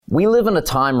We live in a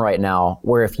time right now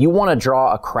where if you want to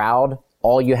draw a crowd,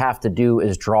 all you have to do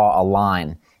is draw a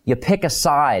line. You pick a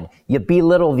side. You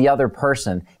belittle the other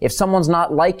person. If someone's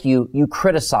not like you, you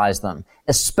criticize them.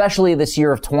 Especially this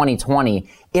year of 2020.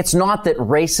 It's not that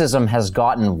racism has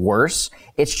gotten worse.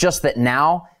 It's just that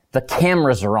now the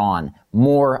cameras are on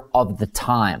more of the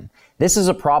time. This is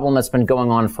a problem that's been going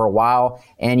on for a while,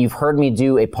 and you've heard me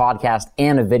do a podcast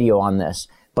and a video on this.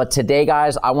 But today,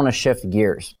 guys, I want to shift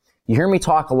gears. You hear me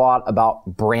talk a lot about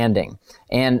branding,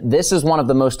 and this is one of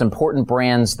the most important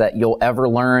brands that you'll ever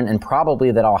learn and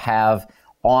probably that I'll have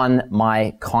on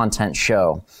my content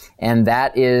show, and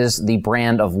that is the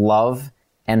brand of love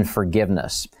and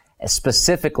forgiveness,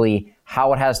 specifically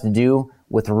how it has to do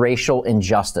with racial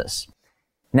injustice.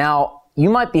 Now, you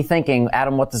might be thinking,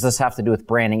 Adam, what does this have to do with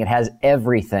branding? It has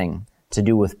everything to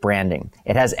do with branding.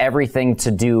 It has everything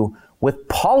to do with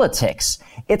politics.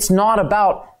 It's not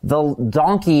about the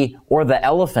donkey or the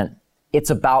elephant. It's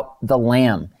about the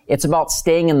lamb. It's about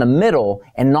staying in the middle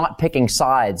and not picking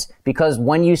sides, because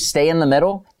when you stay in the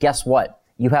middle, guess what?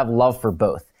 You have love for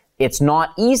both. It's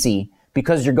not easy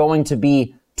because you're going to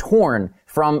be torn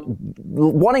from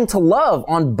wanting to love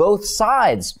on both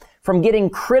sides, from getting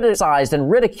criticized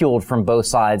and ridiculed from both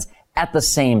sides at the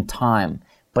same time.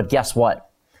 But guess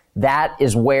what? That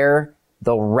is where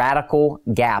the radical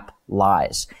gap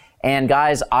lies. And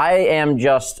guys, I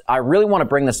really want to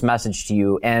bring this message to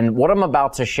you. And what I'm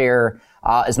about to share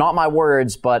is not my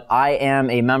words, but I am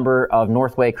a member of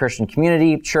Northway Christian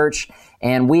Community Church,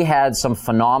 and we had some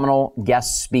phenomenal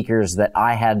guest speakers that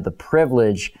I had the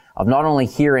privilege of not only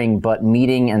hearing, but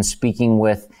meeting and speaking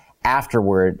with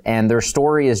afterward. And their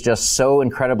story is just so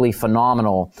incredibly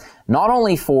phenomenal, not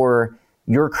only for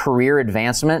your career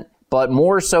advancement, but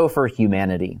more so for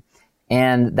humanity.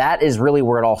 And that is really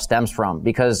where it all stems from,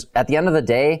 because at the end of the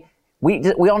day, we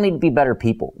all need to be better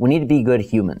people. We need to be good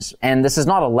humans. And this is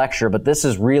not a lecture, but this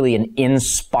is really an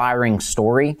inspiring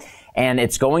story. And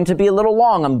it's going to be a little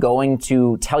long. I'm going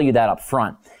to tell you that up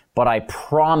front. But I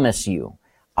promise you,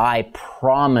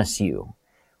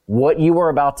 what you are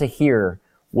about to hear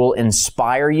will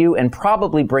inspire you and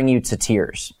probably bring you to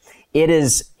tears. It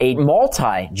is a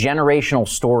multi-generational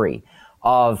story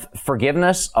of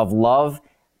forgiveness, of love,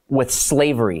 with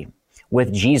slavery,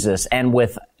 with Jesus, and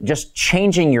with just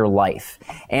changing your life.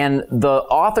 And the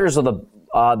authors of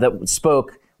that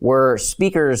spoke were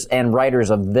speakers and writers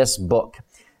of this book,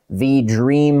 The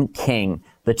Dream King.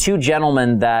 The two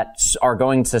gentlemen that are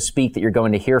going to speak that you're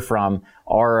going to hear from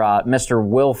are Mr.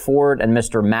 Will Ford and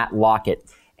Mr. Matt Lockett.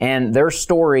 And their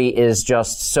story is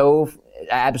just so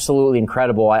absolutely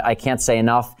incredible. I can't say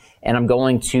enough, and I'm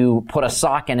going to put a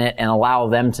sock in it and allow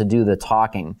them to do the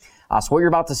talking. So what you're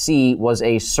about to see was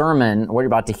a sermon, what you're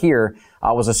about to hear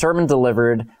was a sermon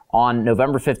delivered on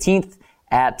November 15th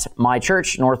at my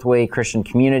church, Northway Christian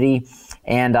Community.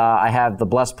 And I have the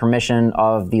blessed permission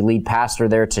of the lead pastor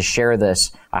there to share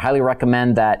this. I highly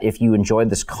recommend that if you enjoyed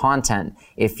this content,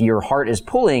 if your heart is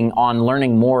pulling on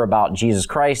learning more about Jesus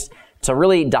Christ, to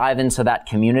really dive into that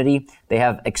community. They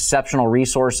have exceptional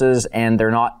resources, and they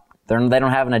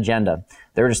don't have an agenda.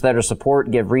 They're just there to support,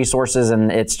 give resources,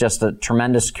 and it's just a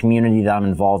tremendous community that I'm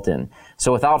involved in.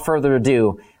 So without further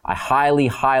ado, I highly,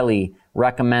 highly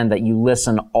recommend that you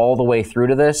listen all the way through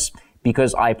to this,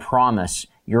 because I promise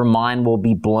your mind will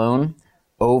be blown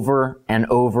over and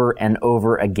over and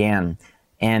over again.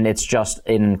 And it's just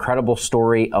an incredible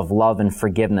story of love and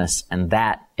forgiveness, and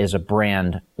that is a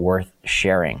brand worth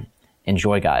sharing.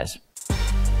 Enjoy, guys.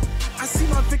 I see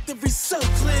my victory so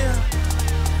clear.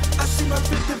 I see my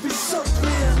victory so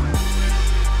clear.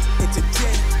 And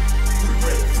today, we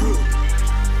break through.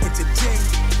 And today,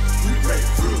 we break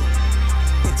through.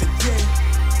 And today,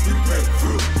 we break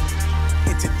through.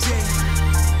 And today.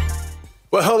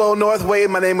 Well, hello, Northway.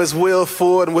 My name is Will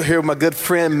Ford, and we're here with my good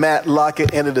friend, Matt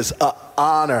Lockett, and it is an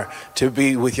honor to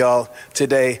be with y'all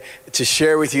today, to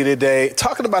share with you today,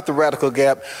 talking about the radical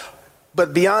gap.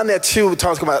 But beyond that, too, we're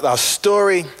talking about our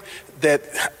story, that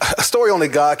a story only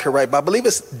God can write, but I believe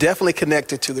it's definitely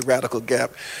connected to the radical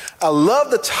gap. I love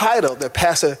the title that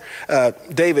Pastor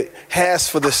David has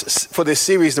for this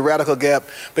series, The Radical Gap,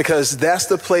 because that's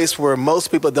the place where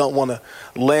most people don't want to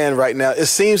land right now. It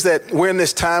seems that we're in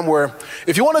this time where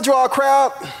if you want to draw a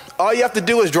crowd, all you have to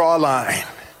do is draw a line.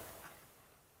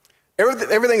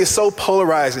 Everything is so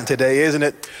polarizing today, isn't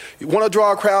it? You want to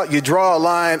draw a crowd, you draw a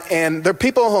line, and there are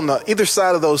people on either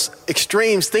side of those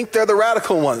extremes think they're the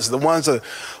radical ones. The ones who are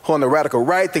on the radical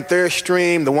right think they're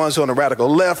extreme. The ones who are on the radical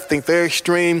left think they're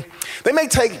extreme. They may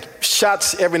take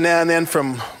shots every now and then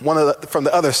from the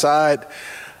other side.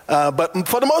 But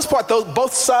for the most part,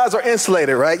 both sides are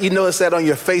insulated, right? You notice that on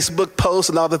your Facebook posts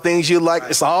and all the things you like.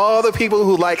 It's all the people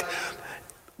who like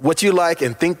what you like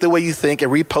and think the way you think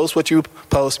and repost what you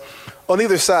post on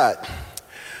either side.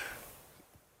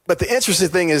 But the interesting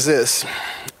thing is this.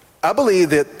 I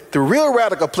believe that the real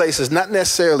radical place is not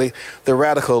necessarily the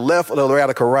radical left or the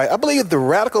radical right. I believe the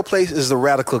radical place is the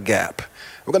radical gap.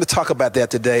 We're going to talk about that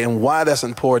today and why that's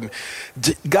important.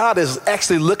 God is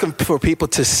actually looking for people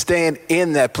to stand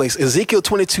in that place. Ezekiel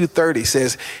 22:30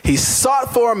 says, he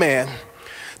sought for a man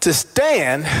to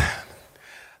stand,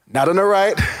 not on the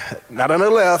right, not on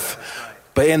the left,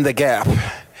 but in the gap.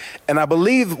 And I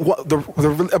believe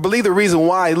the reason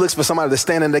why he looks for somebody to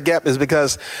stand in the gap is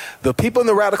because the people in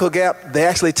the radical gap, they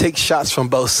actually take shots from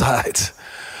both sides.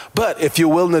 But if you're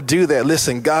willing to do that,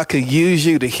 listen, God could use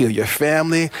you to heal your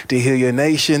family, to heal your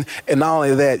nation. And not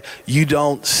only that, you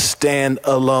don't stand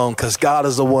alone because God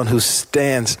is the one who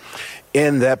stands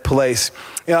in that place.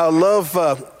 You know, I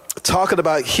love talking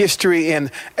about history,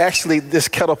 and actually this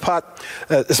kettle pot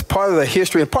is part of the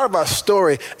history and part of our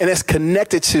story, and it's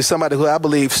connected to somebody who I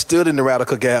believe stood in the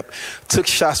radical gap, took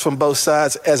shots from both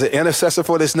sides as an intercessor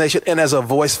for this nation and as a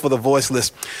voice for the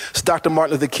voiceless. It's Dr.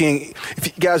 Martin Luther King. If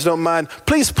you guys don't mind,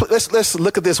 please let's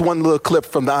look at this one little clip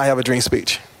from the I Have a Dream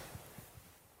speech.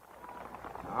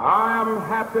 I am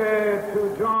happy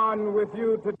to join with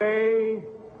you today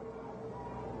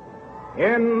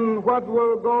in what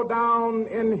will go down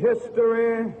in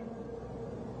history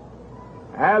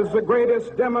as the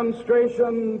greatest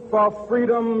demonstration for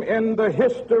freedom in the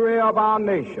history of our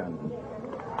nation.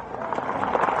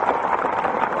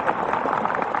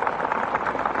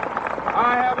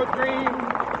 I have a dream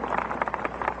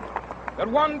that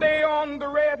one day on the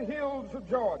red hills of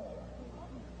Georgia,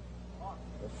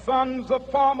 the sons of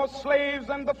former slaves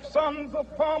and the sons of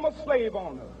former slave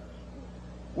owners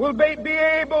will be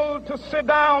able to sit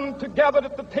down together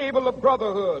at the table of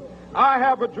brotherhood. I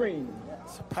have a dream.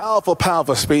 It's a powerful,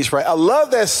 powerful speech, right? I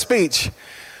love that speech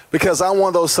because I'm one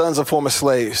of those sons of former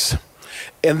slaves.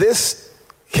 And this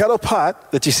kettle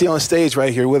pot that you see on stage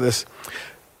right here with us,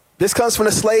 this comes from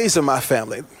the slaves in my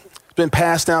family. It's been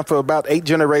passed down for about 8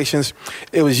 generations.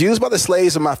 It was used by the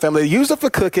slaves in my family. They used it for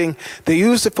cooking. They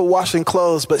used it for washing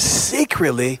clothes, but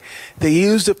secretly they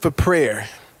used it for prayer.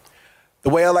 The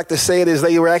way I like to say it is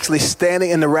they were actually standing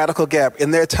in the radical gap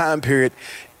in their time period,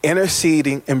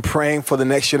 interceding and praying for the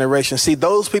next generation. See,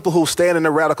 those people who stand in the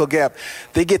radical gap,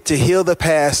 they get to heal the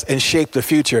past and shape the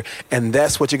future. And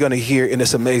that's what you're going to hear in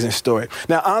this amazing story.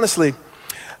 Now, honestly,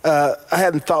 I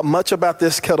hadn't thought much about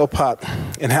this kettle pot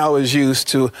and how it was used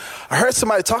to. I heard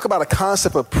somebody talk about a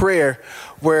concept of prayer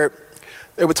where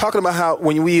they were talking about how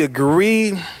when we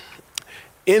agree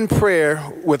in prayer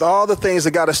with all the things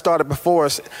that God has started before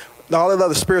us, all of the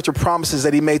other spiritual promises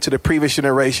that he made to the previous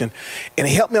generation. And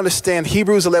he helped me understand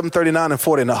Hebrews 11:39 and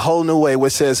 40 in a whole new way,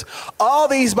 which says, all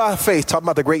these by faith, talking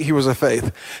about the great heroes of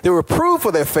faith, they were approved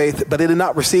for their faith, but they did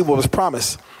not receive what was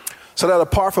promised. So that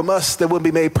apart from us, they wouldn't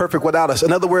be made perfect without us.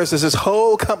 In other words, there's this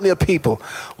whole company of people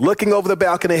looking over the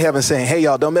balcony of heaven saying, hey,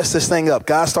 y'all, don't mess this thing up.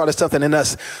 God started something in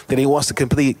us that he wants to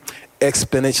complete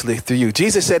exponentially through you.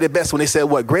 Jesus said it best when he said,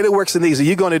 what greater works than these are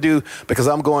you going to do because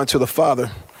I'm going to the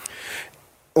Father.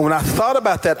 When I thought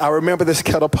about that, I remember this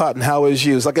kettle pot and how it was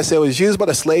used. Like I said, it was used by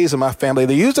the slaves in my family.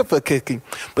 They used it for cooking,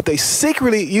 but they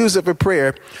secretly used it for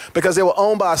prayer because they were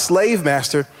owned by a slave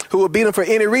master who would beat them for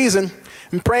any reason,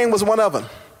 and praying was one of them.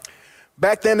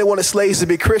 Back then, they wanted slaves to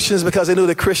be Christians because they knew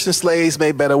that Christian slaves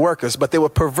made better workers, but they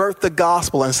would pervert the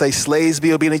gospel and say, slaves,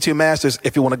 be obedient to your masters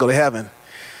if you want to go to heaven.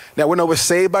 Now, we know we're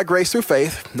saved by grace through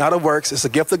faith, not of works. It's a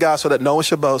gift of God so that no one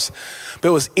should boast. But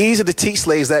it was easy to teach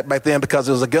slaves that back then because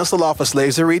it was against the law for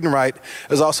slaves to read and write. It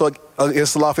was also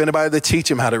against the law for anybody to teach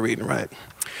them how to read and write.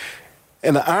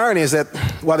 And the irony is that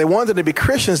while they wanted them to be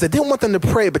Christians, they didn't want them to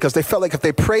pray because they felt like if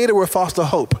they prayed, it would foster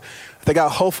hope. If they got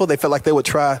hopeful, they felt like they would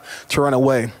try to run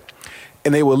away.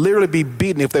 And they would literally be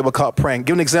beaten if they were caught praying.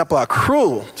 Give an example of how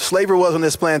cruel slavery was on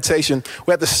this plantation.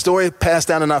 We had the story passed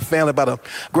down in our family about a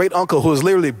great uncle who was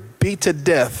literally beat to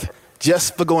death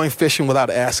just for going fishing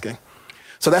without asking.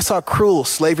 So that's how cruel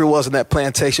slavery was in that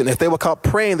plantation. If they were caught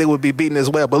praying, they would be beaten as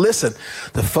well. But listen,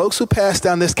 the folks who passed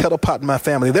down this kettle pot in my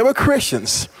family, they were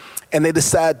Christians, and they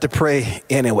decided to pray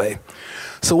anyway.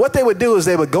 So what they would do is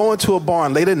they would go into a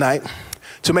barn late at night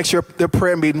to make sure their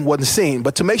prayer meeting wasn't seen.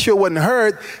 But to make sure it wasn't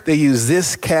heard, they used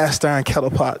this cast iron kettle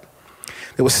pot.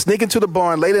 They would sneak into the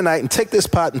barn late at night and take this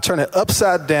pot and turn it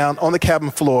upside down on the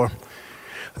cabin floor.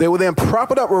 They would then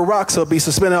prop it up with rocks so it would be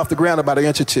suspended off the ground about an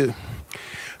inch or two.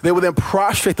 They would then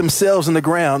prostrate themselves in the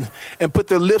ground and put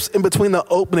their lips in between the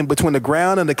opening between the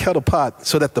ground and the kettle pot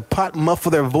so that the pot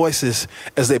muffled their voices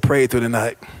as they prayed through the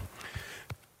night.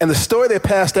 And the story they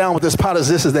passed down with this pot is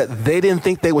this, is that they didn't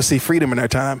think they would see freedom in their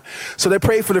time. So they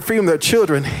prayed for the freedom of their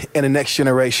children and the next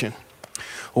generation.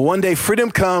 Well, one day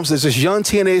freedom comes. There's this young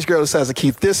teenage girl who decides to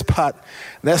keep this pot,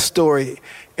 that story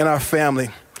in our family.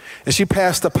 And she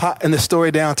passed the pot and the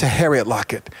story down to Harriet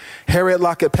Lockett. Harriet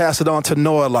Lockett passed it on to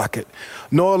Noah Lockett.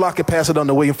 Noah Lockett passed it on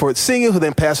to William Ford Sr., who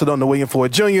then passed it on to William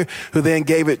Ford Jr., who then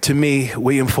gave it to me,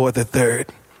 William Ford III.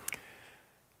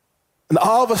 And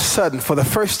all of a sudden, for the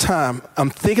first time, I'm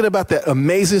thinking about that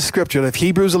amazing scripture of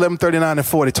Hebrews 11:39 and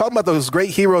 40, talking about those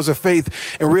great heroes of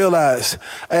faith, and realize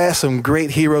I had some great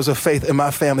heroes of faith in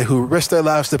my family who risked their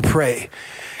lives to pray,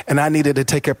 and I needed to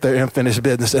take up their unfinished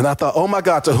business. And I thought, oh my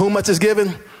God, to whom much is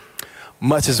given,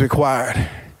 much is required.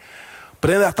 But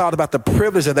then I thought about the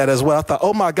privilege of that as well. I thought,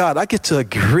 oh my God, I get to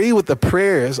agree with the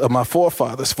prayers of my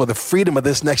forefathers for the freedom of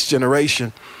this next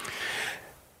generation.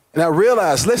 And I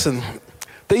realized, listen,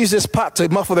 they use this pot to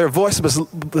muffle their voices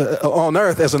on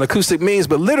earth as an acoustic means,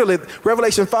 but literally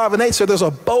Revelation 5 and 8 said there's a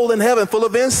bowl in heaven full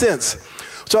of incense,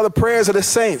 which are the prayers of the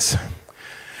saints.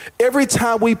 Every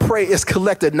time we pray, it's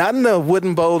collected, not in a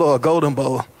wooden bowl or a golden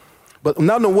bowl, but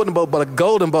not in a wooden bowl, but a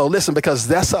golden bowl. Listen, because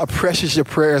that's how precious your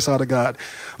prayers are to God.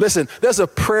 Listen, there's a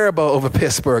prayer bowl over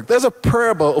Pittsburgh. There's a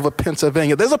prayer bowl over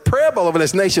Pennsylvania. There's a prayer bowl over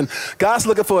this nation. God's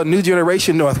looking for a new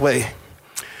generation Northway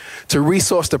to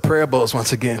resource the prayer bowls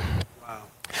once again.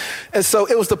 And so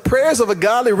it was the prayers of a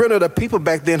godly remnant of people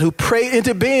back then who prayed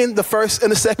into being the first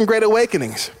and the second great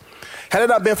awakenings. Had it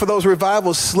not been for those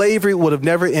revivals, slavery would have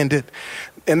never ended.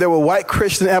 And there were white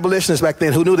Christian abolitionists back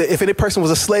then who knew that if any person was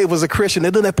a slave, was a Christian,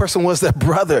 they knew that person was their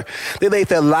brother. They laid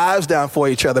their lives down for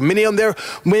each other. Many of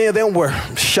them were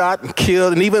shot and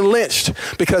killed and even lynched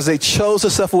because they chose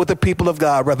to suffer with the people of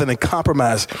God rather than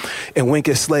compromise and wink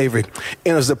at slavery.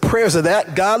 And it was the prayers of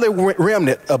that godly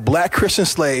remnant of black Christian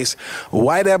slaves,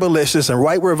 white abolitionists, and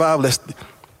white revivalists.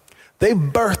 They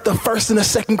birthed the first and the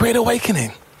second great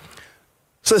awakening.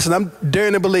 So listen, I'm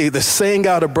daring to believe the same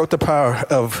God who broke the power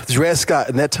of Dred Scott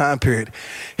in that time period,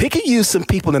 he could use some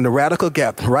people in the radical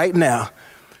gap right now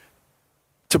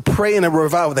to pray in a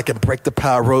revival that can break the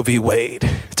power of Roe v. Wade,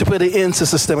 to put an end to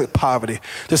systemic poverty,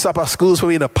 to stop our schools from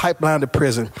being a pipeline to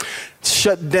prison,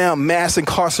 shut down mass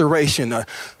incarceration,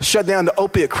 shut down the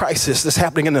opiate crisis that's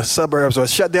happening in the suburbs, or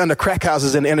shut down the crack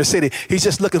houses in the inner city. He's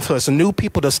just looking for some new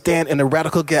people to stand in the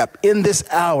radical gap in this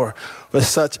hour for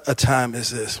such a time as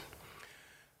this.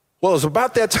 Well, it was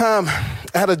about that time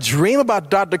I had a dream about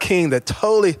Dr. King that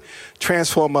totally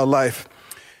transformed my life.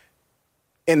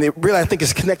 And it really, I think,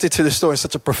 is connected to the story in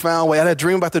such a profound way. I had a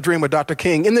dream about the dream of Dr.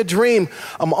 King. In the dream,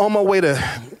 I'm on my way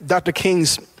to Dr.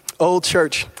 King's old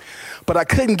church, but I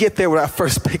couldn't get there without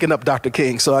first picking up Dr.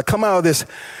 King. So I come out of this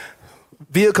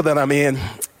vehicle that I'm in,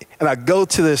 and I go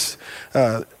to this,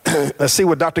 I see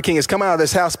where Dr. King is coming out of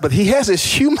this house, but he has this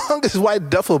humongous white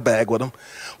duffel bag with him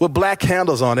with black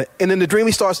handles on it. And in the dream,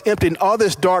 he starts emptying all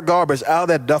this dark garbage out of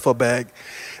that duffel bag.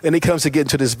 And he comes to get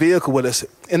into this vehicle with us.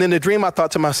 And in the dream, I thought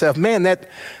to myself, man, that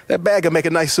bag would make a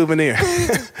nice souvenir.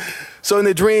 So in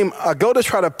the dream, I go to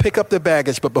try to pick up the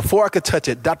baggage, but before I could touch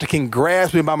it, Dr. King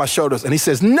grabs me by my shoulders and he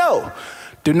says, no,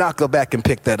 do not go back and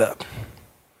pick that up.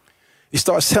 He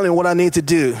starts telling me what I need to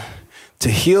do to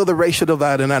heal the racial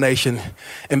divide in our nation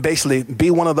and basically be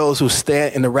one of those who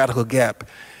stand in the radical gap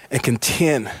and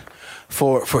contend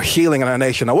for healing in our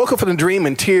nation. I woke up from the dream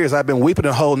in tears. I've been weeping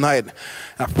the whole night.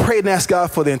 I prayed and asked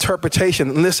God for the interpretation.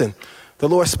 And listen, the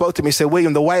Lord spoke to me and said,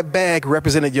 William, the white bag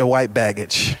represented your white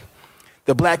baggage.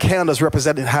 The black handles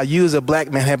represented how you as a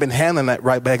black man have been handling that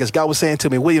white baggage. God was saying to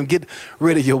me, William, get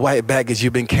rid of your white baggage.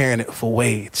 You've been carrying it for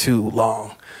way too long.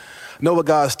 I know what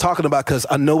God's talking about because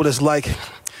I know what it's like.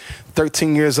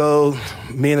 13 years old,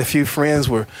 me and a few friends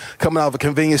were coming out of a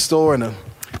convenience store and a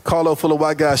carload full of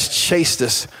white guys chased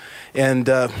us and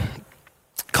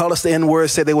called us the N-word,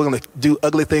 said they were going to do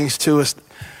ugly things to us.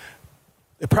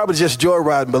 It probably just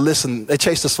joyriding, but listen, they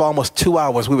chased us for almost 2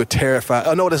 hours. We were terrified.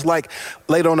 I know what it's like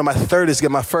later on in my 30s,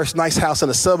 get my first nice house in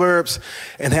the suburbs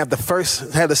and have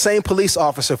the same police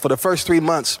officer for the first 3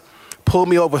 months pull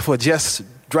me over for just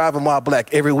driving while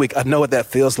black every week. I know what that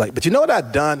feels like. But you know what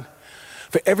I've done?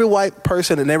 For every white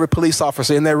person and every police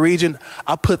officer in that region,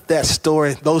 I put that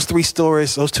story, those 2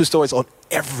 stories on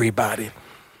everybody.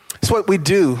 It's what we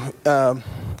do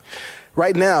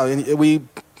right now. We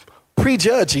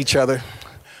prejudge each other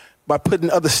by putting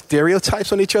other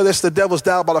stereotypes on each other. It's the devil's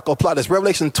diabolical plot. It's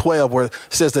Revelation 12 where it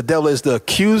says the devil is the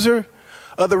accuser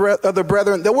of the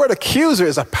brethren. The word accuser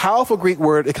is a powerful Greek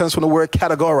word. It comes from the word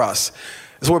kategoros.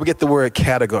 It's where we get the word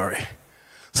category.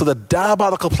 So the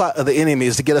diabolical plot of the enemy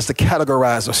is to get us to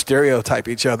categorize or stereotype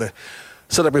each other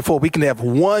so that before we can have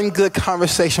one good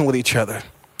conversation with each other,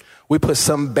 We put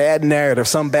some bad narrative,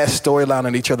 some bad storyline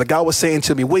on each other. God was saying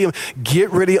to me, William,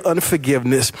 get rid of your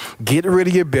unforgiveness, get rid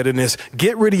of your bitterness,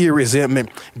 get rid of your resentment,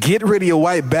 get rid of your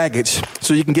white baggage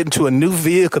so you can get into a new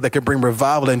vehicle that can bring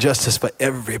revival and justice for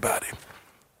everybody.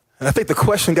 And I think the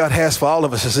question God has for all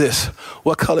of us is this: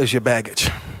 what color is your baggage?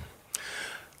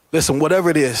 Listen, whatever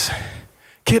it is,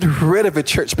 get rid of it,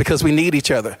 church, because we need each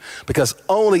other, because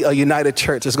only a united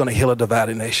church is going to heal a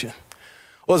divided nation.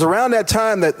 Well, it was around that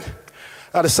time that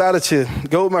I decided to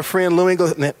go with my friend Lou Engle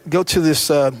and go to this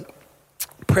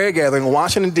prayer gathering in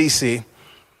Washington, D.C.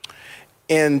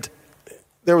 And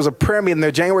there was a prayer meeting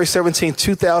there, January 17,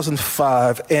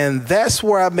 2005. And that's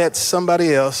where I met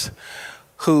somebody else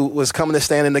who was coming to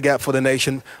stand in the gap for the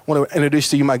nation. I want to introduce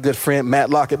to you my good friend, Matt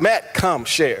Lockett. Matt, come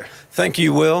share. Thank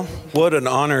you, Will. What an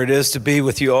honor it is to be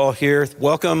with you all here.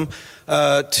 Welcome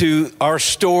to our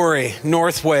story,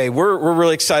 Northway. We're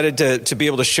really excited to be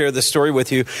able to share this story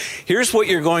with you. Here's what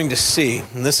you're going to see,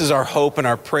 and this is our hope and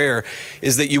our prayer,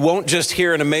 is that you won't just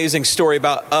hear an amazing story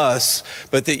about us,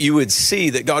 but that you would see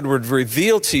that God would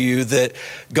reveal to you that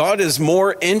God is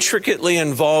more intricately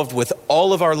involved with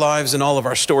all of our lives and all of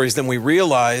our stories than we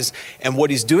realize. And what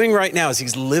he's doing right now is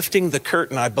he's lifting the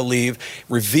curtain, I believe,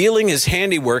 revealing his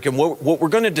handiwork. And what we're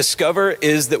going to discover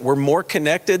is that we're more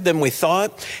connected than we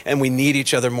thought, and we need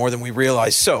each other more than we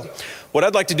realize. So what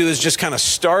I'd like to do is just kind of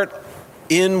start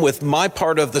in with my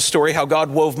part of the story, how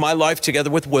God wove my life together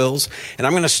with Will's. And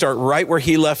I'm going to start right where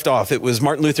he left off. It was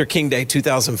Martin Luther King Day,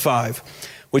 2005,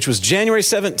 which was January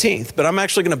 17th. But I'm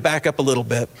actually going to back up a little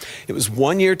bit. It was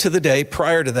 1 year to the day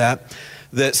prior to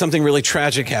that something really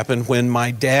tragic happened when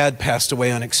my dad passed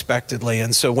away unexpectedly.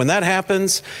 And so when that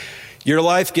happens, your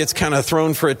life gets kind of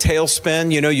thrown for a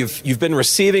tailspin. You know, you've been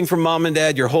receiving from mom and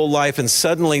dad your whole life, and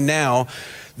suddenly now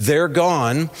they're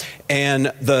gone. And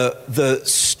the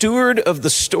steward of the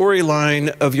storyline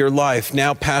of your life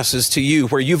now passes to you,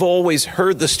 where you've always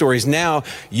heard the stories. Now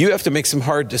you have to make some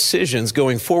hard decisions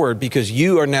going forward because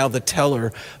you are now the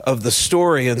teller of the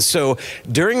story. And so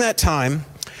during that time,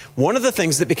 one of the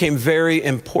things that became very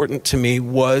important to me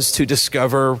was to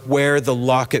discover where the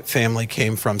Lockett family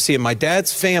came from. See, in my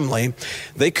dad's family,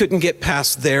 they couldn't get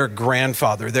past their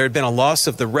grandfather. There had been a loss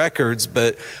of the records,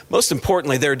 but most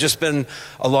importantly, there had just been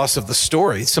a loss of the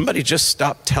story. Somebody just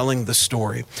stopped telling the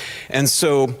story. And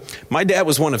so my dad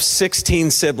was one of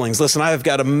 16 siblings. Listen, I've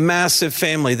got a massive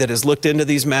family that has looked into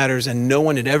these matters, and no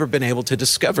one had ever been able to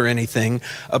discover anything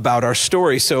about our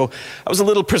story. So I was a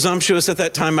little presumptuous at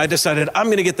that time. I decided I'm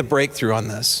going to get the breakthrough on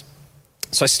this.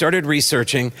 So I started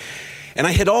researching, and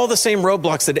I hit all the same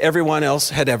roadblocks that everyone else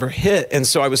had ever hit. And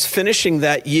so I was finishing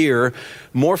that year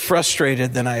more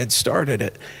frustrated than I had started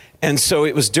it. And so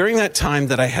it was during that time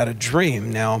that I had a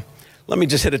dream. Now, let me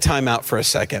just hit a timeout for a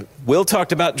second. Will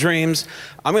talked about dreams.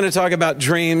 I'm going to talk about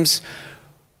dreams.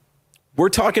 We're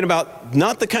talking about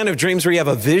not the kind of dreams where you have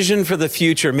a vision for the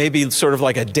future, maybe sort of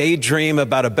like a daydream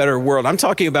about a better world. I'm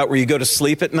talking about where you go to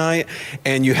sleep at night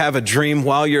and you have a dream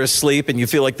while you're asleep and you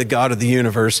feel like the God of the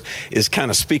universe is kind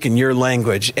of speaking your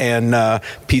language and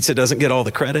pizza doesn't get all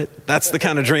the credit. That's the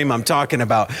kind of dream I'm talking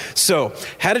about. So,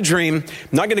 had a dream. I'm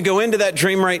not going to go into that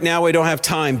dream right now. We don't have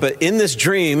time. But in this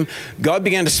dream, God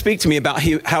began to speak to me about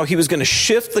how he was going to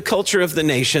shift the culture of the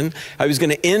nation, how he was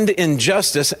going to end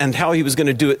injustice, and how he was going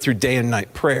to do it through day and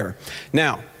night prayer.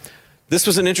 Now, this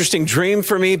was an interesting dream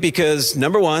for me because,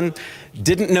 number one,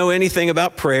 didn't know anything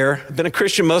about prayer. I've been a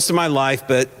Christian most of my life,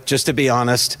 but just to be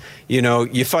honest, you know,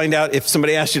 you find out if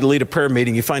somebody asks you to lead a prayer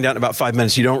meeting, you find out in about 5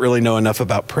 minutes you don't really know enough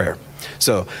about prayer.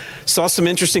 So, saw some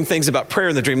interesting things about prayer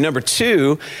in the dream. Number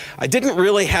two, I didn't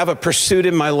really have a pursuit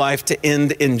in my life to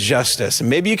end injustice. And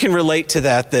maybe you can relate to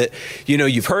that, you know,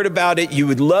 you've heard about it, you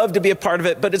would love to be a part of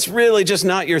it, but it's really just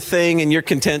not your thing and you're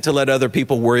content to let other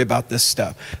people worry about this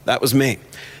stuff. That was me.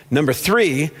 Number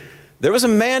three, there was a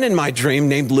man in my dream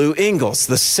named Lou Engle,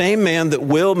 the same man that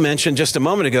Will mentioned just a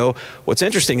moment ago. What's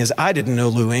interesting is I didn't know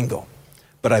Lou Engle,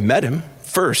 but I met him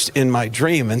first in my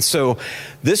dream. And so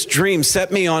this dream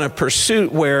set me on a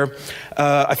pursuit where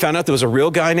I found out there was a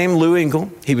real guy named Lou Engle.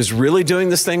 He was really doing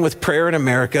this thing with prayer in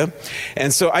America.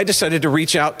 And so I decided to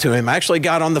reach out to him. I actually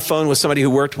got on the phone with somebody who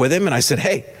worked with him and I said,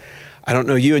 hey, I don't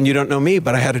know you and you don't know me,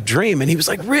 but I had a dream. And he was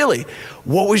like, really?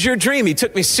 What was your dream? He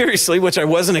took me seriously, which I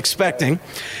wasn't expecting.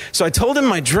 So I told him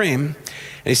my dream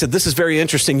and he said, this is very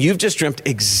interesting. You've just dreamt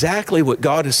exactly what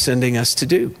God is sending us to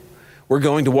do. We're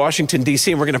going to Washington,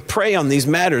 D.C., and we're going to pray on these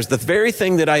matters, the very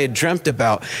thing that I had dreamt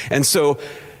about. And so,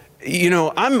 you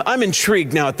know, I'm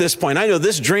intrigued now at this point. I know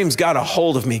this dream's got a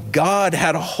hold of me. God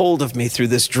had a hold of me through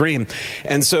this dream.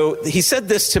 And so he said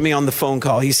this to me on the phone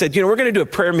call. He said, you know, we're going to do a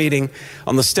prayer meeting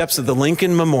on the steps of the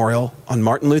Lincoln Memorial on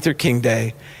Martin Luther King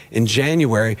Day. in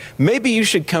January. Maybe you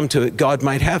should come to it. God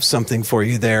might have something for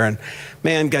you there. And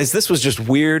man, guys, this was just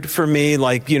weird for me.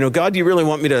 Like, God, you really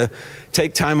want me to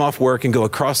take time off work and go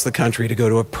across the country to go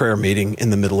to a prayer meeting in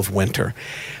the middle of winter?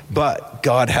 But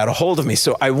God had a hold of me.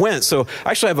 So I went. So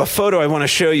I actually have a photo I want to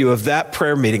show you of that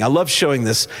prayer meeting. I love showing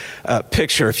this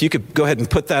picture. If you could go ahead and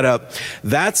put that up.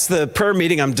 That's the prayer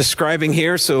meeting I'm describing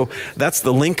here. So that's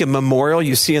the Lincoln Memorial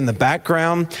you see in the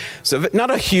background. So not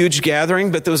a huge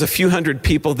gathering, but there was a few hundred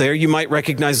people there. You might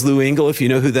recognize Lou Engle if you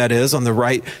know who that is on the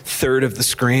right third of the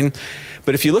screen.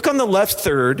 But if you look on the left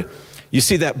third, you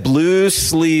see that blue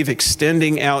sleeve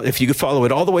extending out. If you could follow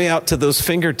it all the way out to those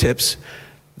fingertips,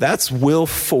 that's Will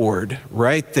Ford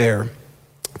right there.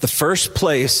 The first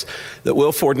place that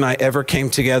Will Ford and I ever came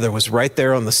together was right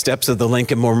there on the steps of the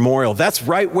Lincoln Memorial. That's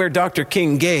right where Dr.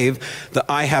 King gave the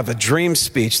I Have a Dream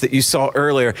speech that you saw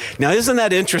earlier. Now, isn't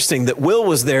that interesting that Will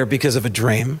was there because of a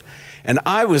dream, and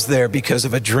I was there because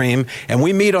of a dream, and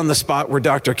we meet on the spot where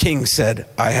Dr. King said,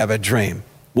 I have a dream.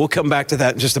 We'll come back to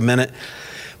that in just a minute.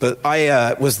 But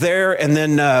I was there, and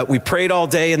then we prayed all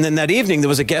day, and then that evening there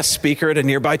was a guest speaker at a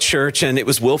nearby church, and it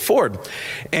was Will Ford.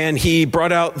 And he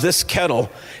brought out this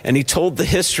kettle, and he told the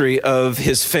history of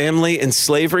his family in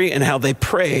slavery and how they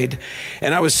prayed.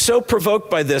 And I was so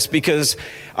provoked by this because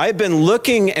I've been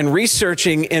looking and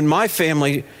researching in my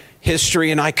family history,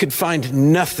 and I could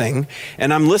find nothing.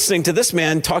 And I'm listening to this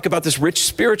man talk about this rich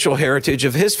spiritual heritage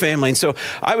of his family. And so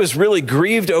I was really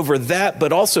grieved over that,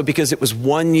 but also because it was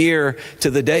 1 year to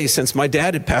the day since my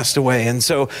dad had passed away. And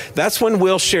so that's when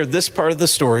Will shared this part of the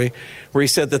story where he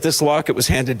said that this locket was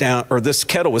handed down, or this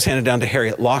kettle was handed down to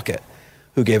Harriet Lockett,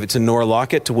 who gave it to Nora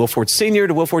Lockett, to Will Ford Sr.,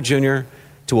 to Will Ford Jr.,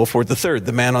 to Will Ford III,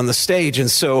 the man on the stage. And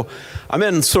so I'm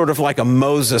in sort of like a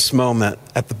Moses moment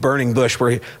at the burning bush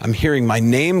where I'm hearing my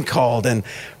name called and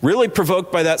really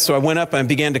provoked by that. So I went up and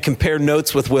began to compare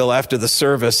notes with Will after the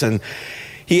service. And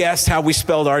he asked how we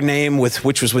spelled our name,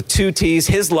 which was with 2 T's.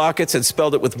 His Locketts had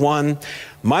spelled it with 1.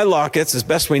 My Locketts, as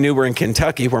best we knew, were in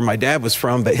Kentucky, where my dad was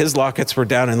from, but his Locketts were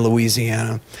down in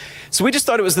Louisiana. So we just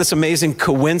thought it was this amazing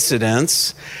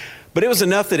coincidence. But it was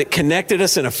enough that it connected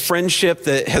us in a friendship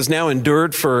that has now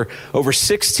endured for over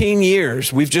 16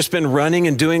 years. We've just been running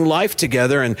and doing life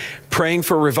together and praying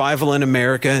for revival in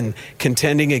America and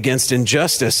contending against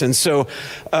injustice. And so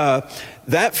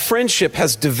that friendship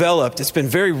has developed. It's been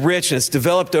very rich, and it's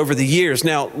developed over the years.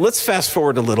 Now, let's fast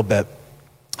forward a little bit.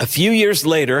 A few years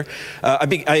later,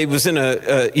 I was in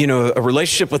a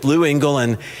relationship with Lou Engle,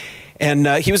 and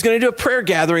he was going to do a prayer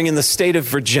gathering in the state of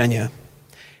Virginia.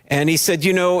 And he said,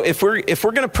 if we're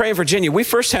going to pray in Virginia, we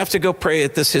first have to go pray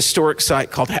at this historic site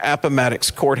called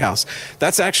Appomattox Courthouse.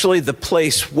 That's actually the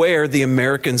place where the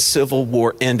American Civil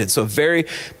War ended. So a very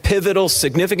pivotal,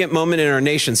 significant moment in our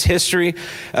nation's history,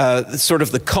 sort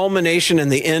of the culmination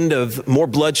and the end of more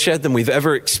bloodshed than we've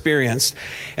ever experienced.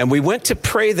 And we went to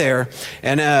pray there.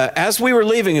 And as we were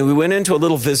leaving, we went into a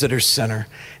little visitor center.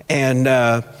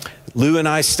 And Lou and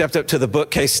I stepped up to the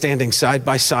bookcase standing side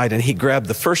by side, and he grabbed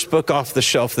the first book off the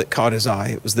shelf that caught his eye.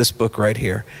 It was this book right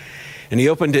here. And he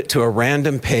opened it to a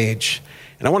random page.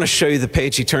 And I want to show you the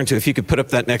page he turned to, if you could put up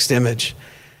that next image.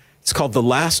 It's called The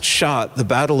Last Shot, The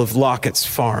Battle of Lockett's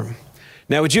Farm.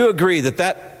 Now, would you agree that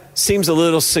that seems a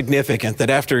little significant, that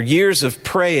after years of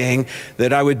praying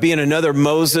that I would be in another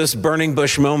Moses burning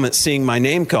bush moment seeing my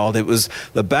name called? It was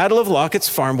the Battle of Lockett's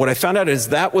Farm. What I found out is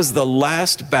that was the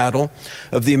last battle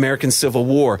of the American Civil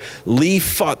War. Lee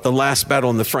fought the last battle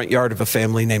in the front yard of a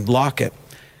family named Lockett.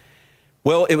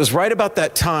 Well, it was right about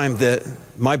that time that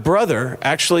my brother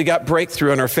actually got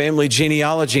breakthrough on our family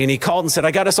genealogy, and he called and said,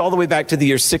 I got us all the way back to the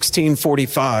year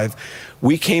 1645.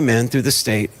 We came in through the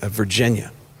state of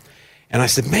Virginia. And I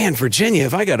said, man, Virginia,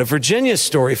 have I got a Virginia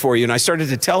story for you? And I started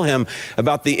to tell him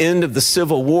about the end of the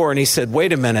Civil War. And he said,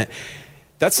 wait a minute,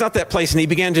 that's not that place. And he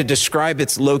began to describe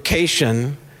its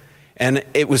location. And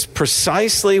it was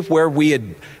precisely where we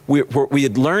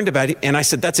had learned about it. And I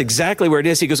said, that's exactly where it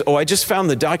is. He goes, oh, I just found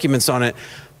the documents on it.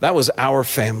 That was our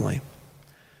family.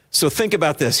 So think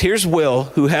about this. Here's Will,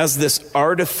 who has this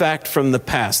artifact from the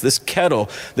past, this kettle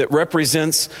that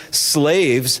represents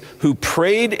slaves who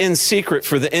prayed in secret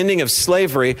for the ending of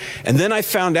slavery. And then I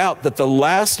found out that the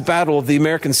last battle of the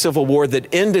American Civil War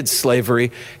that ended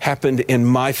slavery happened in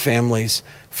my family's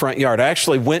front yard. I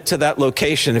actually went to that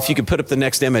location. If you could put up the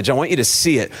next image, I want you to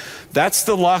see it. That's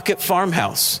the Lockett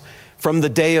farmhouse from the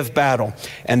day of battle.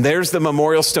 And there's the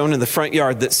memorial stone in the front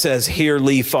yard that says, here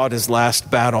Lee fought his last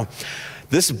battle.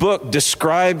 This book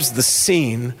describes the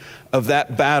scene of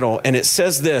that battle, and it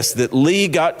says this, that Lee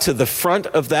got to the front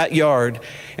of that yard,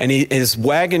 and his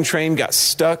wagon train got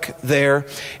stuck there,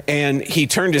 and he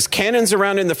turned his cannons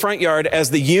around in the front yard as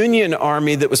the Union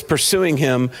army that was pursuing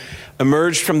him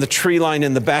emerged from the tree line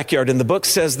in the backyard. And the book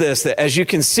says this, that as you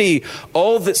can see,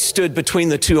 all that stood between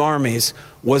the two armies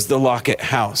was the Lockett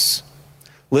house.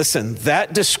 Listen,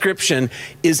 that description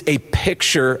is a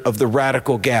picture of the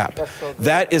radical gap.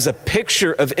 That is a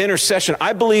picture of intercession.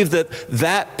 I believe that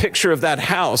that picture of that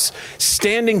house,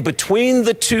 standing between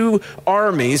the two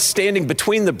armies, standing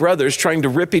between the brothers, trying to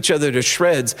rip each other to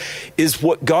shreds, is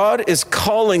what God is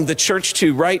calling the church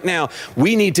to right now.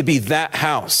 We need to be that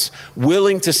house,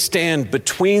 willing to stand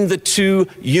between the two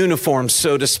uniforms,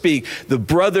 so to speak, the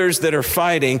brothers that are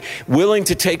fighting, willing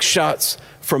to take shots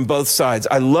from both sides.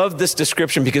 I love this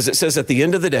description because it says at the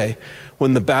end of the day,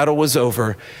 when the battle was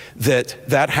over,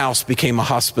 that house became a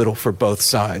hospital for both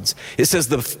sides. It says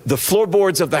the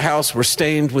floorboards of the house were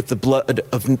stained with the blood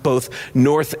of both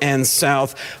North and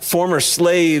South. Former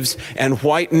slaves and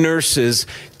white nurses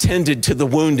tended to the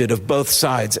wounded of both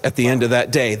sides at the end of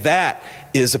that day. That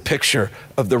is a picture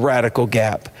of the radical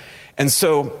gap. And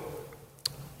so,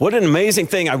 what an amazing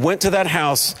thing. I went to that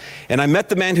house and I met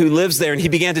the man who lives there, and he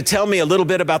began to tell me a little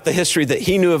bit about the history that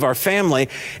he knew of our family.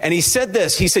 And he said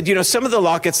this, he said, you know, some of the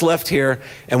Locketts left here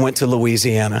and went to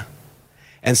Louisiana.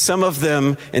 And some of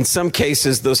them, in some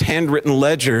cases, those handwritten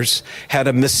ledgers had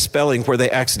a misspelling where they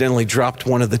accidentally dropped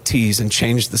one of the T's and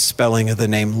changed the spelling of the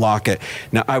name Lockett.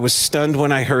 Now, I was stunned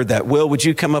when I heard that. Will, would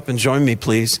you come up and join me,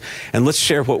 please? And let's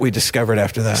share what we discovered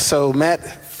after that. So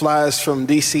Matt flies from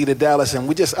D.C. to Dallas, and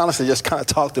we just honestly just kind of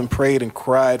talked and prayed and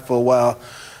cried for a while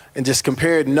and just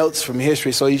compared notes from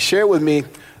history. So he shared with me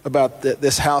about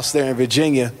this house there in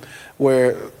Virginia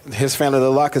where his family, the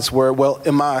Locketts, were. Well,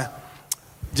 in my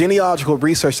genealogical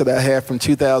research that I had from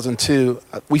 2002,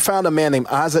 we found a man named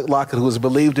Isaac Lockett who was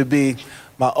believed to be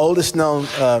my oldest known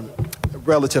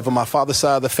relative on my father's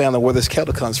side of the family, where this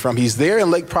kettle comes from. He's there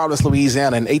in Lake Providence,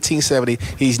 Louisiana in 1870.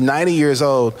 He's 90 years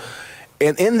old.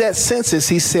 And in that census,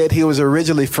 he said he was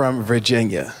originally from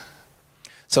Virginia.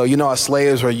 So you know how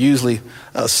slaves were usually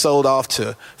sold off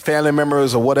to family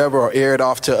members or whatever, or aired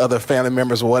off to other family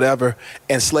members or whatever.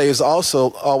 And slaves also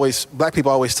black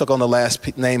people always took on the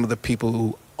last name of the people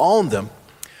who owned them.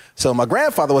 So my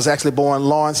grandfather was actually born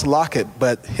Lawrence Lockett,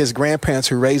 but his grandparents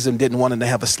who raised him didn't want him to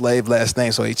have a slave last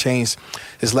name. So he changed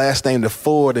his last name to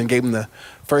Ford and gave him the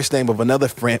first name of another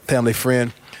family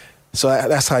friend. So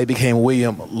that's how he became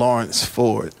William Lawrence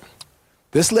Ford.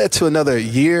 This led to another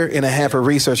year and a half of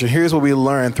research, and here's what we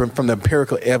learned from the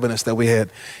empirical evidence that we had.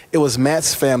 It was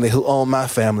Matt's family who owned my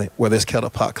family, where this kettle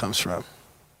pot comes from.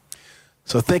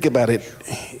 So think about it.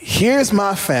 Here's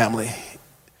my family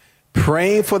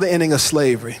praying for the ending of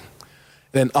slavery.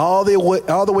 Then all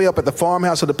the way up at the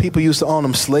farmhouse of the people who used to own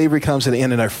them, slavery comes to the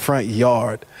end in their front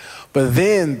yard. But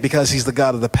then, because he's the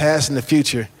God of the past and the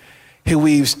future, he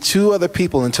weaves two other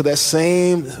people into that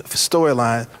same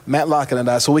storyline, Matt Lockett and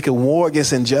I, so we can war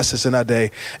against injustice in our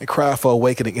day and cry for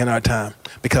awakening in our time,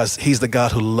 because he's the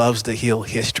God who loves to heal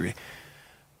history.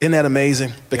 Isn't that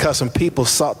amazing? Because some people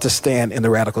sought to stand in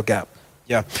the radical gap.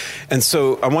 Yeah. And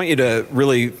so I want you to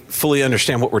really fully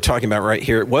understand what we're talking about right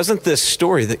here. It wasn't this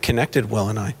story that connected Will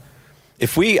and I.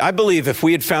 I believe if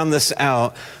we had found this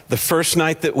out the first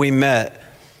night that we met,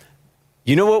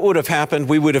 you know what would have happened?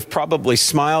 We would have probably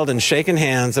smiled and shaken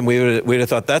hands, and we'd have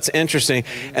thought, that's interesting.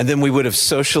 And then we would have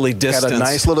socially distanced. Had a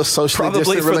nice little socially distant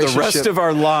relationship. Probably for the rest of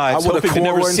our lives. I would have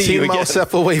quarantined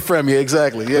myself away from you.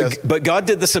 Exactly, yes. But God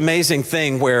did this amazing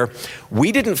thing where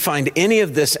we didn't find any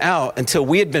of this out until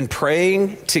we had been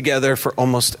praying together for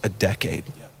almost a decade.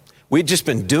 We'd just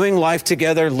been doing life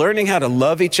together, learning how to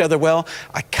love each other well.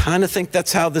 I kind of think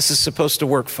that's how this is supposed to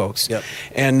work, folks. Yep.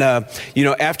 And,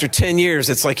 after 10 years,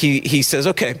 it's like he says,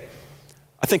 okay,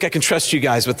 I think I can trust you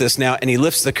guys with this now. And he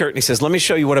lifts the curtain. He says, let me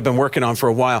show you what I've been working on for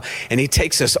a while. And he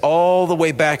takes us all the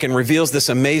way back and reveals this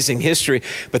amazing history.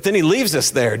 But then he leaves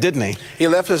us there, didn't he? He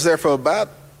left us there for about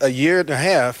a year and a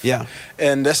half. Yeah.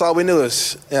 And that's all we knew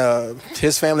is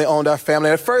his family owned our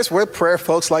family. At first, we're prayer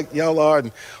folks like y'all are,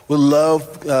 and we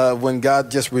love when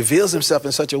God just reveals himself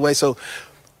in such a way. So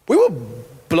we were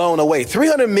blown away.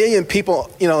 300 million people,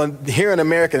 here in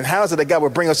America, and how is it that God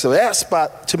would bring us to that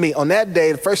spot to meet on that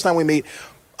day, the first time we meet?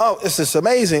 Oh, this is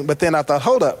amazing. But then I thought,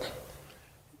 hold up.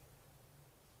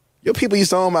 Your people used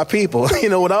to own my people.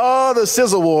 When all the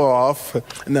sizzle wore off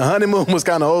and the honeymoon was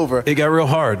kind of over. It got real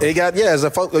hard. As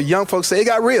young folks say, it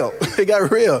got real. It got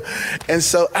real. And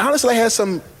so honestly, I had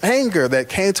some anger that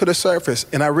came to the surface,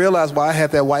 and I realized why I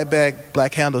had that white bag,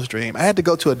 black handles dream. I had to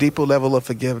go to a deeper level of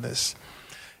forgiveness.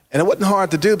 And it wasn't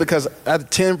hard to do because I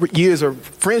had 10 years of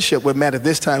friendship with Matt at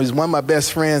this time. He's one of my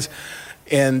best friends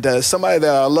and somebody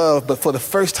that I love. But for the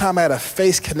first time, I had a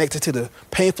face connected to the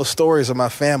painful stories of my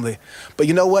family. But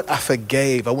you know what? I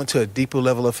forgave. I went to a deeper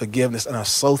level of forgiveness, and I'm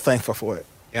so thankful for it.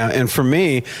 Yeah, and for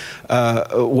me,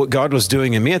 what God was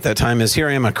doing in me at that time is here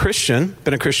I am a Christian,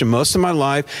 been a Christian most of my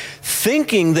life,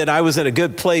 thinking that I was at a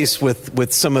good place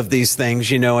with some of these things,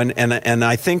 and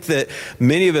I think that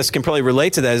many of us can probably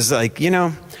relate to that. It's like,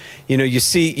 you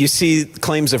see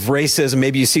claims of racism,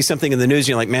 maybe you see something in the news, and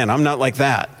you're like, man, I'm not like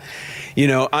that.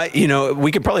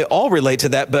 We could probably all relate to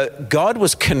that, but God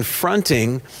was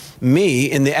confronting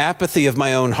me in the apathy of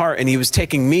my own heart, and he was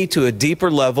taking me to a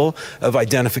deeper level of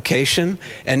identification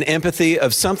and empathy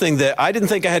of something that I didn't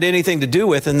think I had anything to do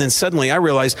with, and then suddenly I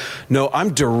realized, no,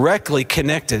 I'm directly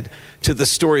connected to the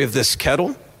story of this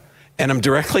kettle, and I'm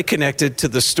directly connected to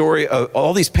the story of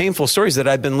all these painful stories that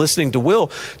I've been listening to Will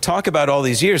talk about all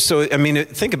these years. So,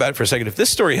 think about it for a second. If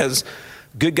this story has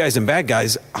good guys and bad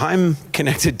guys, I'm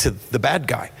connected to the bad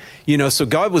guy. So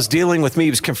God was dealing with me. He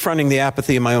was confronting the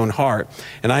apathy in my own heart.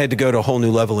 And I had to go to a whole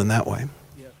new level in that way.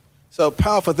 Yeah. So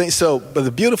powerful thing. But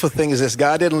the beautiful thing is this,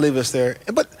 God didn't leave us there.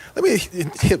 But let me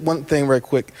hit one thing very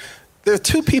quick. There are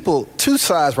two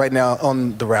sides right now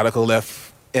on the radical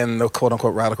left and the quote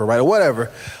unquote radical right or whatever.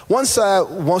 One side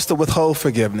wants to withhold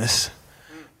forgiveness.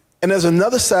 And there's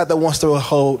another side that wants to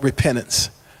withhold repentance.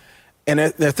 And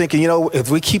they're thinking, if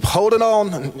we keep holding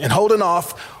on and holding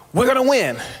off, we're going to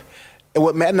win. And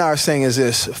what Matt and I are saying is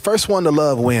this. First one to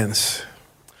love wins.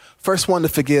 First one to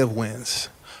forgive wins.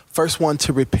 First one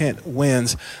to repent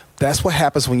wins. That's what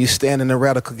happens when you stand in the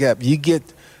radical gap. You get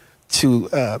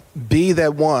to be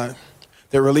that one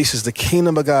that releases the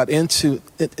kingdom of God into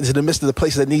the midst of the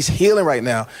places that needs healing right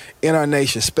now in our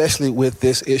nation, especially with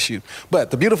this issue.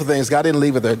 But the beautiful thing is God didn't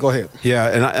leave it there. Go ahead. Yeah,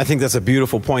 and I think that's a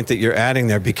beautiful point that you're adding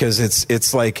there, because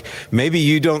it's like maybe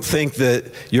you don't think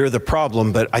that you're the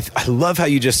problem, but I love how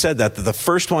you just said that the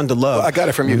first one to love, well, I got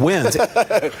it from you, wins.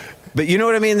 But you know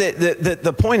what I mean?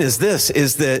 The point is this,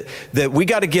 is that we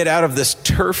got to get out of this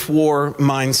turf war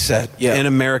mindset in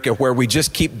America where we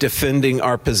just keep defending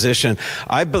our position.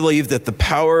 I believe that the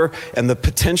power and the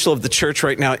potential of the church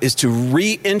right now is to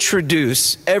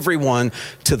reintroduce everyone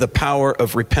to the power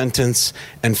of repentance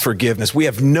and forgiveness. We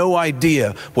have no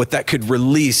idea what that could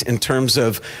release in terms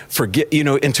of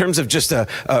in terms of just a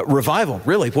revival.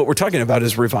 Really, what we're talking about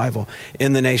is revival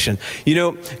in the nation.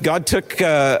 God took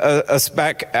us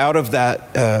back out of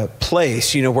that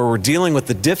place, where we're dealing with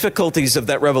the difficulties of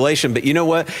that revelation. But you know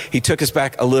what? He took us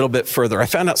back a little bit further. I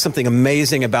found out something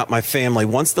amazing about my family.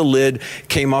 Once the lid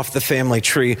came off the family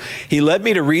tree, he led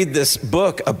me to read this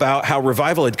book about how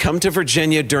revival had come to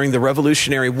Virginia during the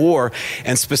Revolutionary War,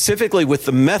 and specifically with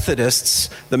the Methodists,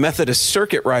 the Methodist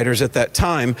circuit riders at that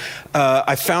time.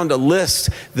 I found a list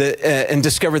and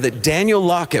discovered that Daniel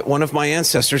Lockett, one of my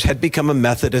ancestors, had become a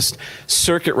Methodist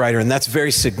circuit rider. And that's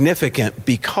very significant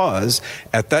because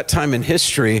at that time in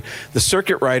history, the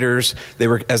circuit riders,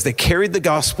 as they carried the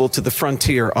gospel to the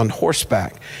frontier on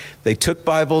horseback, they took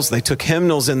Bibles, they took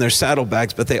hymnals in their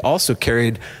saddlebags, but they also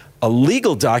carried a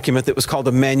legal document that was called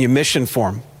a manumission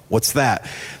form. What's that?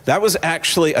 That was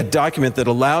actually a document that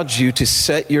allowed you to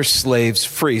set your slaves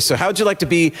free. So how'd you like to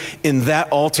be in that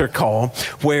altar call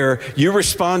where you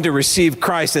respond to receive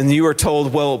Christ and you are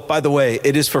told, well, by the way,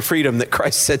 it is for freedom that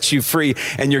Christ sets you free,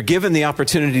 and you're given the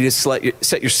opportunity to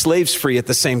set your slaves free at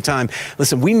the same time.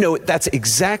 Listen, we know that's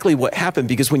exactly what happened,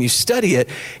 because when you study it,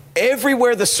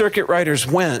 everywhere the circuit riders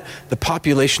went, the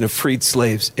population of freed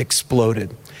slaves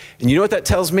exploded. And you know what that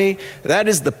tells me? That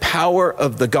is the power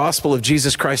of the gospel of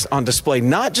Jesus Christ on display,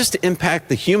 not just to impact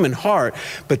the human heart,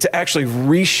 but to actually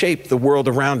reshape the world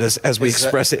around us as we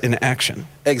express it in action.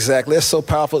 Exactly. That's so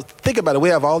powerful. Think about it. We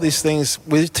have all these things,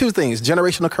 two things,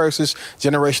 generational curses,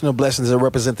 generational blessings that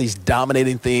represent these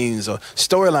dominating themes or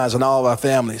storylines in all of our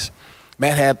families.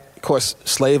 Man had, of course,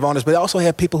 slave owners, but also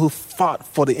had people who fought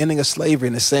for the ending of slavery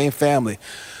in the same family.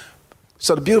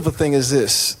 So the beautiful thing is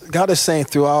this. God is saying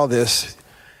through all this,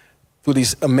 through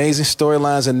these amazing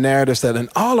storylines and narratives that in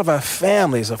all of our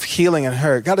families of healing and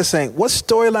hurt, God is saying, what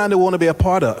storyline do we want to be a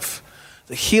part of?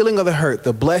 The healing of the hurt,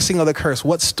 the blessing of the curse,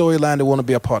 what storyline do we want to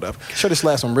be a part of? Show this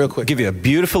last one real quick. I'll give you a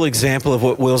beautiful example of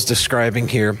what Will's describing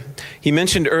here. He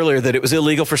mentioned earlier that it was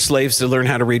illegal for slaves to learn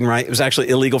how to read and write. It was actually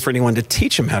illegal for anyone to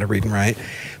teach them how to read and write.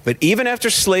 But even after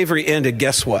slavery ended,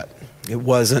 guess what? It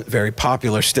wasn't very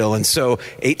popular still. And so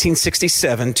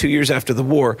 1867, 2 years after the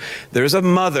war, there's a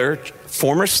mother,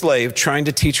 former slave, trying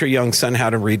to teach her young son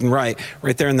how to read and write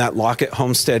right there in that Lockett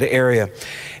Homestead area.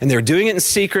 And they're doing it in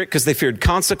secret because they feared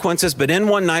consequences. But in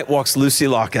one night walks Lucy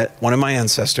Lockett, one of my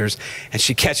ancestors, and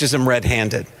she catches him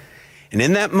red-handed. And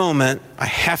in that moment, I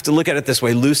have to look at it this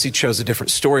way. Lucy chose a different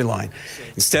storyline.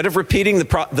 Instead of repeating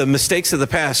the mistakes of the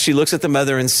past, she looks at the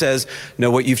mother and says, no,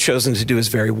 what you've chosen to do is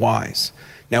very wise.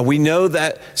 Now, we know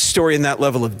that story in that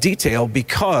level of detail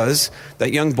because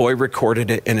that young boy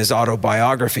recorded it in his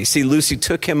autobiography. See, Lucy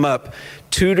took him up,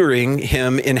 tutoring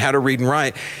him in how to read and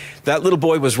write. That little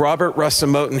boy was Robert Russ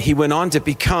Emoton. He went on to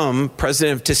become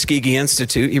president of Tuskegee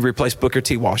Institute. He replaced Booker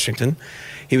T. Washington.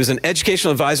 He was an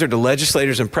educational advisor to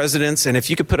legislators and presidents. And if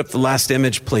you could put up the last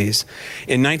image, please.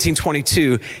 In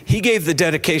 1922, he gave the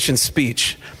dedication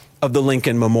speech of the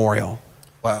Lincoln Memorial.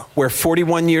 Wow. Where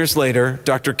 41 years later,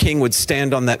 Dr. King would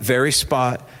stand on that very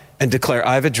spot and declare,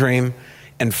 I have a dream.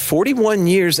 And 41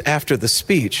 years after the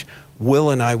speech, Will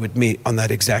and I would meet on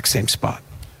that exact same spot.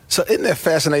 So isn't that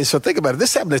fascinating? So think about it.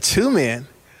 This happened to two men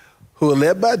who were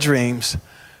led by dreams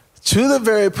to the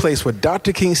very place where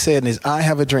Dr. King said in his I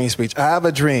Have a Dream speech, I have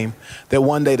a dream that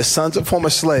one day the sons of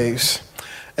former slaves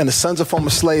and the sons of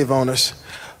former slave owners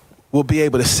will be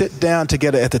able to sit down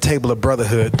together at the table of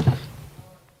brotherhood.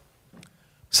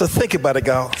 So think about it,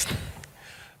 guys.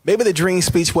 Maybe the dream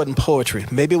speech wasn't poetry.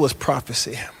 Maybe it was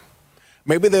prophecy.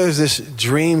 Maybe there's this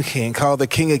dream king called the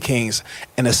King of Kings,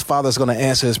 and his father's going to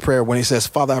answer his prayer when he says,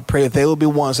 Father, I pray that they will be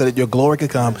one so that your glory could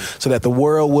come, so that the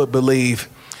world would believe.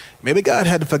 Maybe God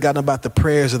hadn't forgotten about the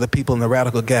prayers of the people in the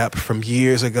Radical Gap from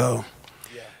years ago.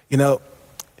 Yeah. You know,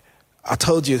 I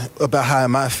told you about how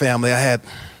in my family I had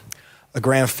a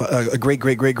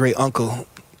great uncle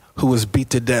who was beat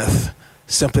to death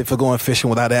simply for going fishing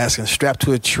without asking, strapped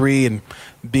to a tree and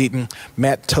beaten.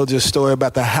 Matt told you a story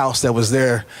about the house that was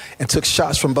there and took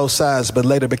shots from both sides, but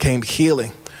later became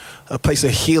healing, a place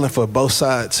of healing for both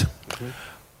sides. Mm-hmm.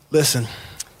 Listen,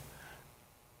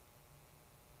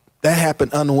 that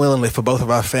happened unwillingly for both of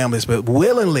our families, but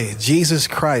willingly, Jesus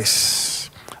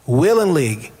Christ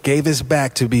willingly gave his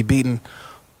back to be beaten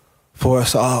for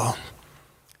us all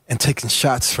and taking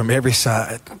shots from every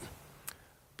side.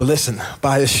 But listen,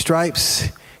 by his stripes,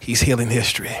 he's healing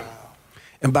history.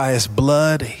 And by his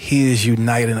blood, he is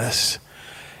uniting us.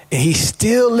 And he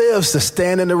still lives to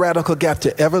stand in the Radical Gap,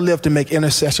 to ever live to make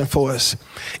intercession for us.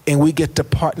 And we get to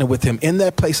partner with him in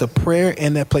that place of prayer,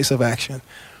 in that place of action.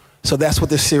 So that's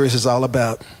what this series is all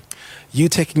about. You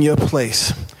taking your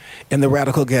place in the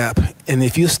Radical Gap. And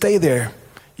if you stay there,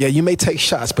 yeah, you may take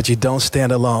shots, but you don't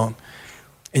stand alone.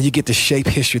 And you get to shape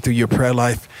history through your prayer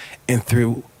life and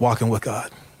through walking with God.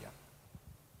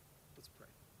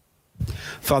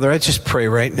 Father, I just pray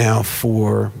right now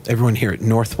for everyone here at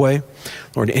Northway.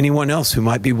 Lord, anyone else who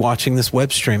might be watching this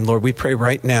web stream, Lord, we pray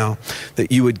right now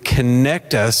that you would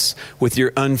connect us with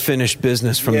your unfinished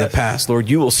business from the past. Lord,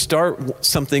 you will start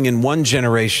something in one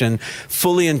generation,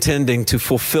 fully intending to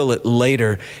fulfill it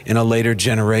later in a later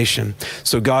generation.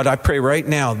 So God, I pray right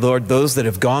now, Lord, those that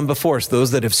have gone before us,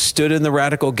 those that have stood in the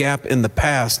Radical Gap in the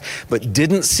past, but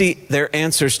didn't see their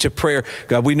answers to prayer.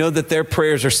 God, we know that their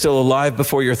prayers are still alive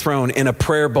before your throne in a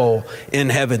prayer bowl in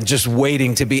heaven, just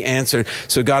waiting to be answered.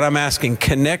 So God, I'm asking,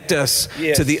 connect us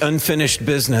to the unfinished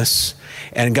business.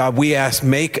 And God, we ask,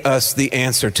 make us the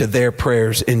answer to their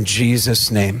prayers in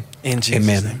Jesus' name. In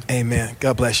Jesus' name. Amen.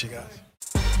 God bless you guys.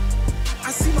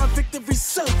 I see my victory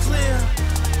so clear.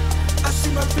 I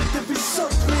see my victory so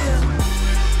clear.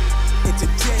 And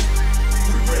today,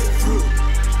 we break through.